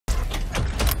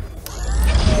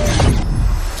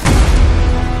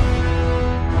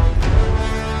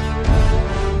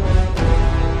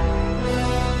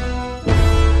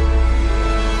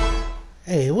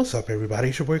What's up everybody,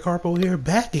 it's your boy Carpo here,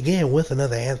 back again with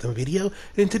another Anthem video.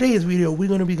 In today's video, we're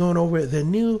going to be going over the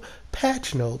new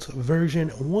patch notes version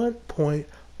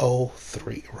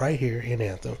 1.03 right here in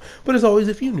Anthem. But as always,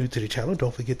 if you're new to the channel,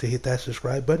 don't forget to hit that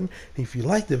subscribe button. And if you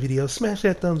like the video, smash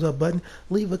that thumbs up button,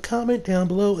 leave a comment down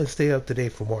below, and stay up to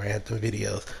date for more Anthem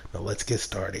videos. Now let's get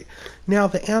started. Now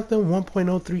the Anthem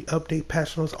 1.03 update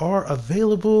patch notes are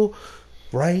available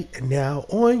right now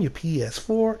on your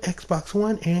PS4, Xbox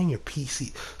One, and your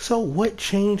PC. So what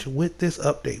changed with this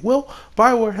update? Well,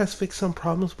 BioWare has fixed some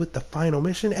problems with the final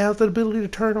mission, as the ability to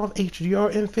turn off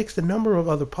HDR, and fixed a number of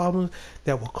other problems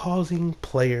that were causing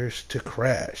players to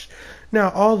crash.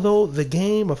 Now, although the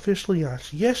game officially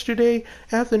launched yesterday,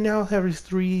 Anthem now has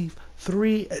three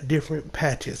different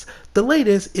patches. The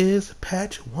latest is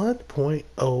patch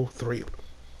 1.03.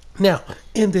 Now,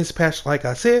 in this patch, like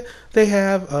I said, they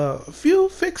have a few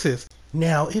fixes.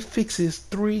 Now, it fixes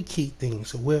three key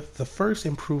things, with the first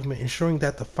improvement ensuring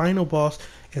that the final boss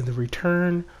in the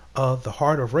Return of the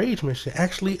Heart of Rage mission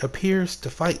actually appears to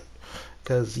fight.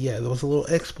 Because, yeah, there was a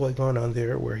little exploit going on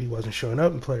there where he wasn't showing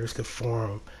up and players could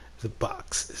farm the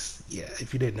boxes. Yeah,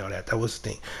 if you didn't know that, that was the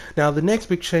thing. Now, the next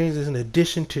big change is an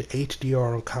addition to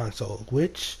HDR on console,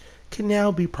 which can now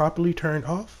be properly turned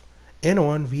off and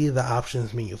on via the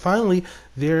options menu. Finally,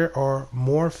 there are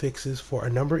more fixes for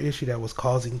a number issue that was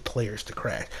causing players to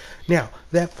crash. Now,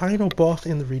 that final boss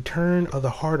in the Return of the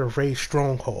Heart of Rage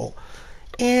Stronghold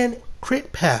and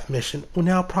Crit Path mission will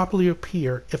now properly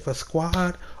appear if a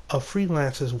squad of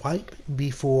freelancers wipe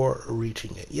before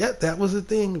reaching it. Yep, that was a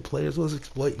thing. The players was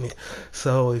exploiting it.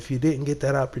 So if you didn't get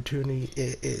that opportunity,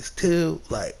 it is too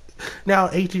like. Now,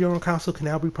 HDR on console can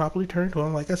now be properly turned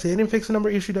on, like I said, and fix a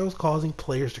number issue that was causing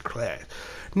players to crash.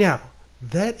 Now,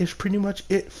 that is pretty much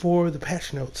it for the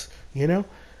patch notes, you know.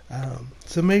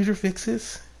 Some major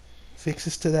fixes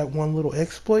to that one little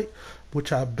exploit,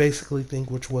 which I basically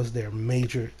think which was their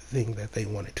major thing that they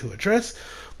wanted to address.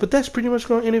 But that's pretty much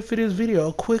going to end it for this video.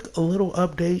 A quick little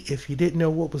update. If you didn't know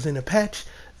what was in the patch,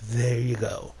 there you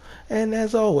go. And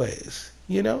as always,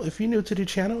 you know, if you're new to the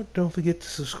channel, don't forget to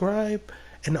subscribe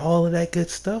and all of that good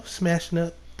stuff. Smashing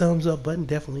up thumbs up button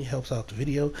definitely helps out the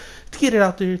video to get it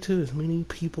out there to as many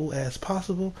people as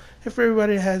possible. And for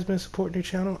everybody that has been supporting the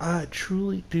channel, I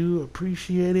truly do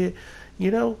appreciate it.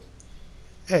 You know,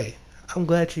 hey, I'm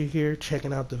glad you're here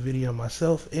checking out the video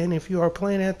myself. And if you are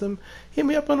playing Anthem, hit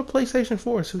me up on the PlayStation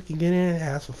 4 so we can get in and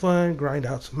have some fun, grind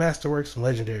out some masterworks, some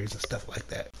legendaries and stuff like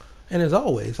that. And as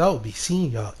always, I will be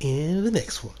seeing y'all in the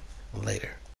next one. Later.